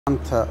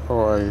Maanta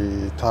oo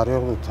ay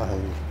taariikhdu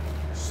tahay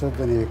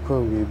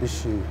 31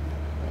 bishii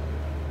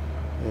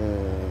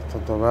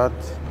toddobaad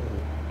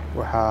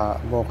waxaa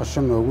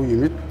booqasho noogu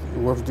yimid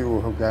wafdi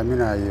uu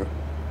hogaaminayo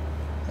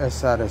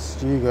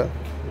SRSG-ga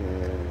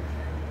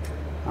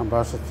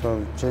Ambassador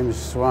James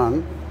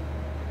Swan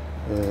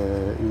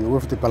iyo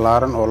wafdi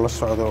ballaaran oo la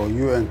socda oo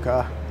UN-ka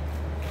ah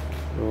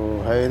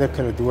oo hay'ado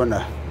kala duwan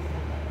ah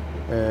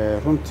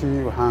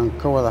runtii waxaan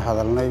ka wada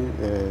hadalnay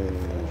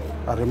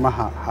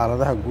arrimaha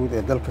xaaladaha guud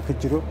ee dalka ka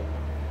jiro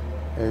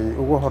ay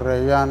ugu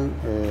horeeyaan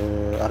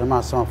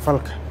arrimaha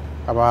samafalka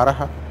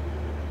abaaraha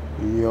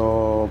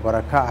iyo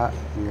barakaca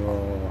iyo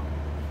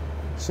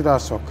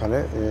sidaas oo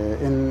kale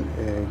in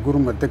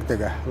gurmad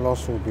degdeg ah loo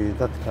suubiyo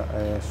dadka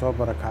soo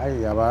barakacay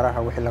iyo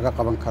abaaraha wixii laga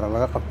qaban karo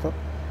laga qabto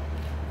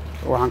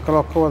waxaan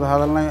kaloo ka wada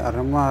hadalnay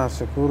arrimaha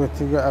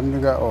security-ga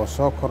amniga oo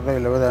soo kordhay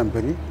labadan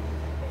beri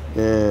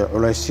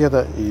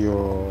culeysyada iyo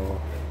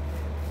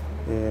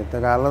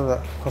dagaalada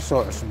ka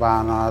soo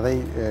cusbaanaaday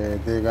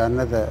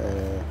deegaanada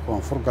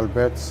koonfur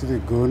galbeed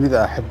sidii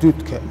goonida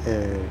xuduudka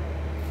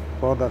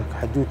borderka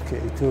xuduudka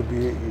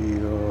Itoobiya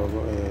iyo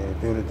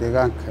dowlad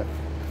deegaanka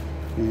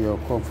iyo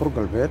koonfur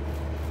galbeed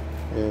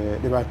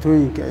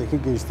dhibaatooyinka ay ka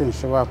geysteen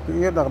shabaabka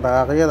iyo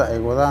dhaqdhaqaaqyada ay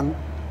wadaan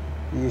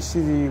iyo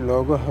sidii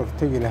looga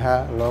hortagi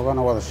lahaa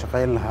loogana wada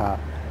shaqayn lahaa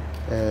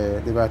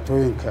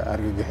dhibaatooyinka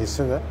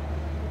argagixisada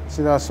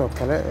sidaas oo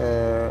kale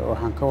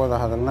waxaan ka wada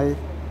hadalnay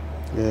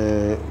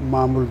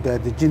maamul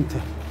daadejinta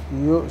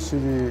iyo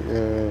sidii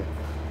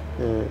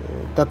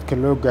dadka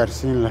loo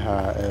gaarsiin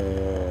lahaa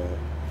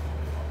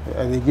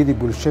adeegyadii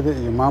bulshada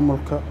iyo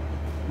maamulka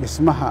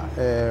dhismaha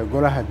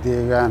golaha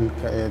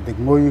deegaanka ee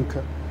degmooyinka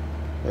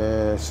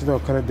sidoo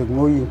kale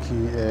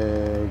degmooyinkii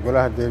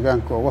golaha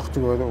deegaanka oo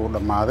waqtigooda uu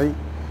dhamaaday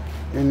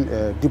in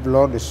dib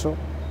loo dhiso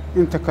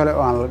inta kale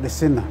oo aan la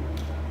dhisinna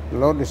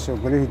loo dhiso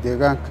golihii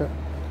deegaanka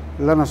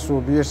lana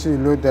suubiyo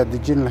sidii loo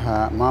daadejin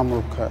lahaa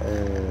maamulka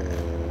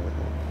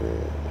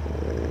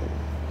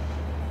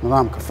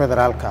nidaamka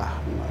federaalka ah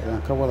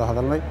ayaan ka wada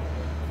hadalnay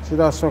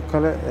sidaas oo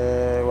kale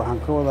waxaan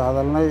ka wada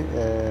hadalnay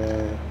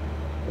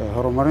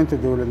horumarinta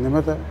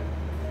dowladnimada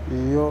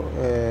iyo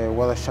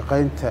wada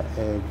shaqaynta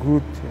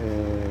guud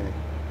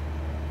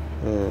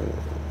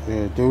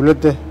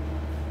dowladda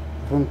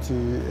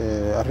runtii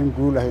arrin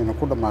guul ah ayna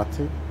ku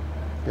dhamaatay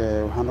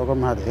waxaan uga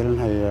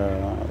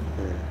mahadcelinayaa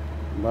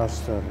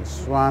Ambassador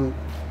Swan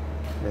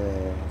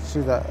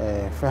sida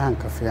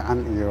fahanka fiican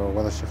iyo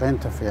wada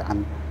shaqaynta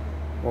fiican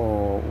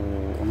oo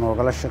uu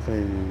noogala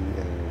shaqeeyay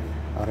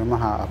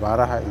arrimaha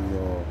abaaraha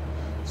iyo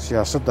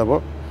siyaasadaba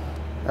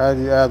aad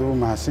iyo aad u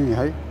mahadsan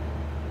yahay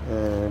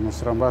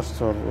Mr.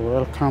 Ambassador,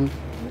 welcome.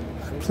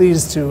 I'm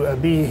pleased to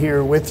be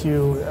here with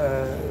you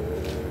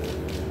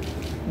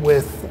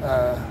with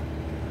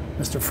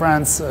Mr.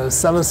 Frans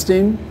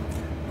Celestine,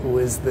 who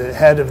is the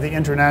head of the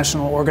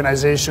International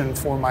Organization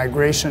for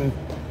Migration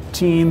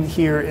team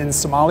here in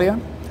Somalia,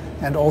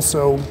 and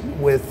also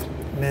with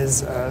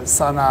Ms.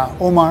 Sana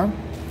Omar,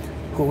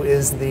 who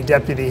is the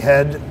deputy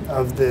head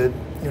of the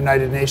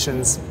United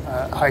Nations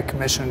High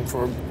Commission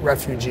for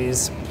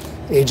Refugees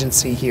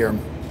agency here.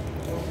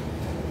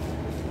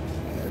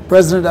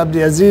 President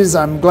Abdiaziz,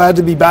 I'm glad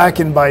to be back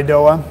in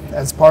Baidoa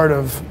as part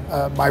of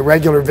my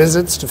regular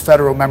visits to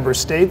federal member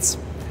states,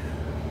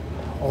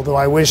 although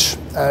I wish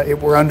it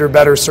were under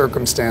better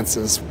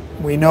circumstances.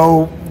 We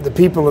know the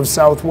people of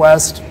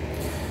Southwest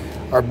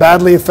are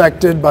badly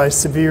affected by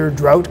severe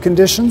drought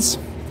conditions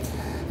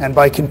and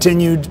by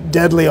continued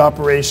deadly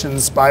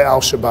operations by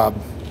Al-Shabaab.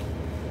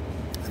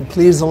 And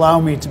please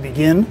allow me to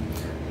begin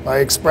by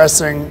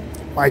expressing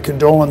my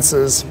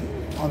condolences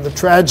on the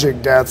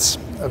tragic deaths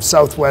of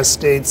Southwest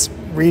State's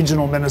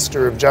Regional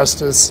Minister of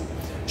Justice,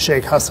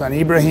 Sheikh Hassan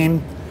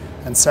Ibrahim,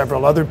 and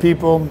several other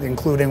people,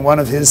 including one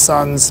of his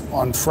sons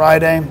on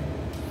Friday.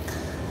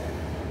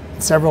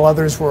 Several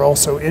others were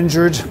also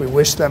injured. We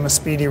wish them a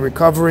speedy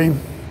recovery.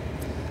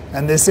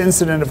 And this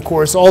incident, of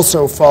course,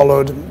 also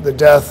followed the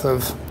death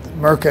of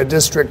Merka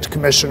District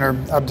Commissioner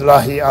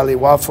Abdullahi Ali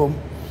Wafu,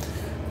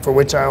 for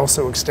which I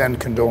also extend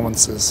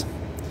condolences.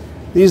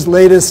 These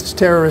latest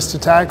terrorist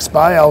attacks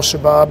by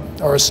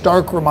Al-Shabaab are a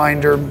stark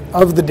reminder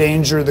of the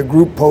danger the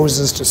group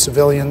poses to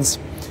civilians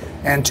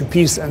and to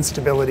peace and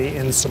stability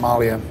in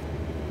Somalia.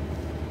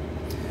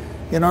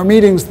 In our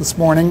meetings this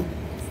morning,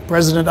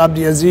 President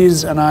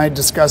Abdiaziz and I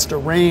discussed a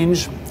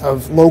range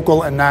of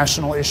local and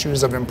national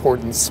issues of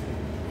importance.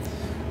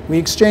 We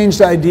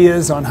exchanged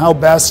ideas on how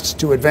best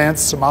to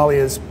advance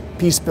Somalia's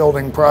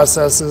peace-building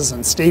processes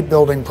and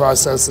state-building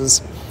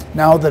processes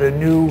now that a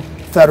new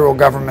federal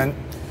government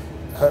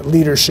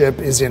leadership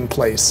is in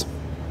place.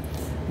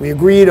 We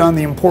agreed on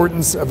the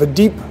importance of a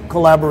deep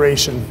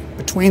collaboration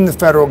between the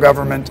federal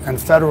government and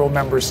federal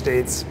member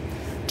states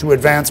to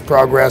advance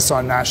progress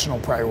on national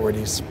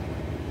priorities.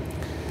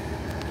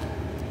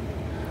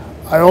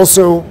 I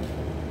also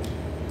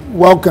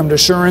welcomed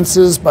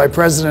assurances by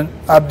President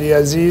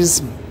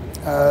Abdiaziz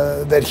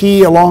that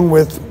he, along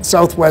with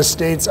Southwest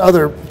State's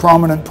other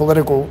prominent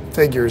political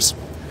figures,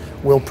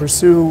 will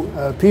pursue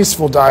a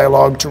peaceful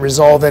dialogue to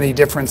resolve any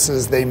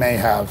differences they may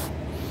have.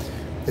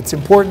 It's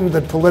important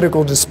that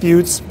political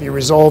disputes be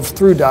resolved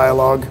through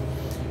dialogue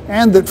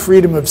and that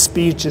freedom of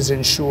speech is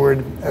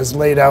ensured as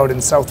laid out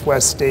in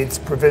Southwest State's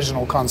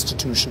provisional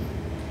constitution.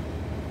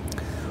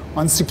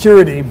 On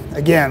security,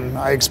 again,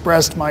 I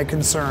expressed my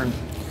concern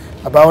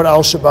about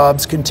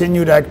al-Shabaab's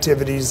continued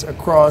activities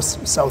across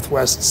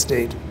Southwest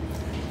State,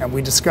 and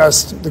we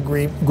discussed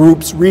the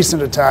group's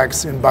recent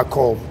attacks in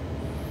Bakool.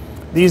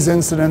 These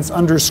incidents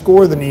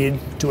underscore the need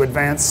to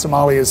advance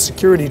Somalia's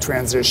security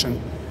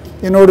transition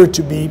in order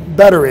to be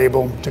better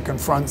able to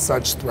confront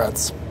such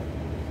threats.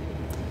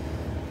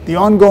 The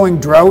ongoing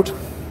drought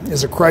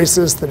is a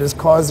crisis that is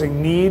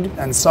causing need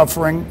and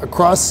suffering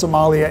across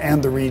Somalia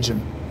and the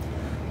region.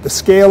 The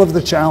scale of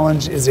the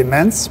challenge is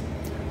immense,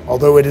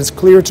 although it is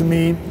clear to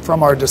me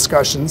from our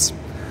discussions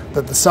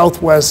that the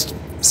Southwest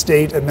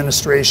State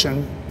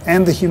Administration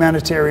and the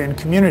humanitarian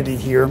community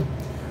here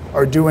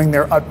are doing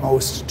their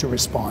utmost to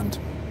respond.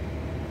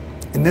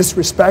 In this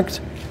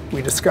respect,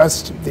 we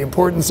discussed the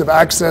importance of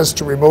access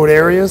to remote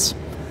areas,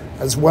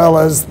 as well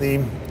as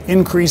the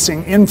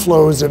increasing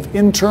inflows of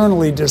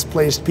internally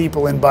displaced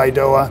people in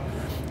Baidoa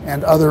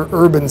and other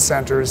urban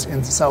centers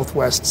in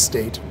Southwest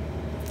State.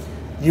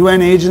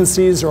 UN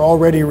agencies are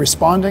already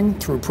responding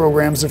through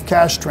programs of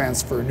cash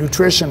transfer,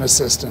 nutrition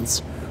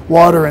assistance,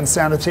 water and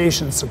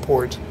sanitation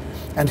support,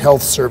 and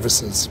health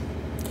services.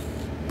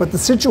 But the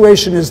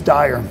situation is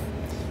dire,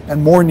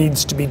 and more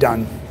needs to be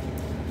done.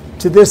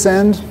 To this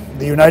end,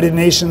 the United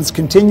Nations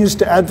continues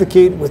to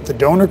advocate with the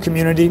donor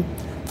community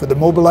for the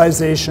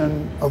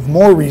mobilization of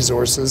more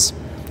resources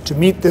to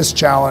meet this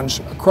challenge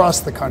across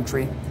the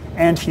country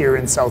and here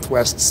in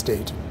Southwest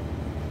State.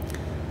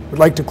 I would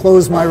like to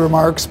close my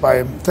remarks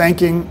by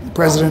thanking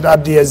President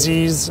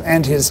Abdiaziz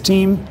and his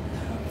team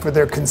for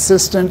their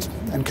consistent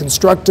and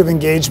constructive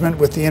engagement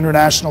with the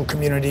international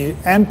community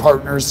and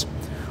partners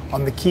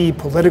on the key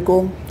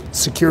political,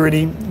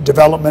 security,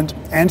 development,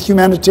 and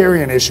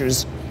humanitarian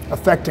issues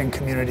affecting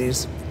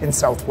communities in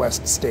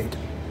Southwest State.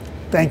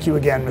 Thank you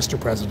again, Mr.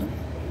 President.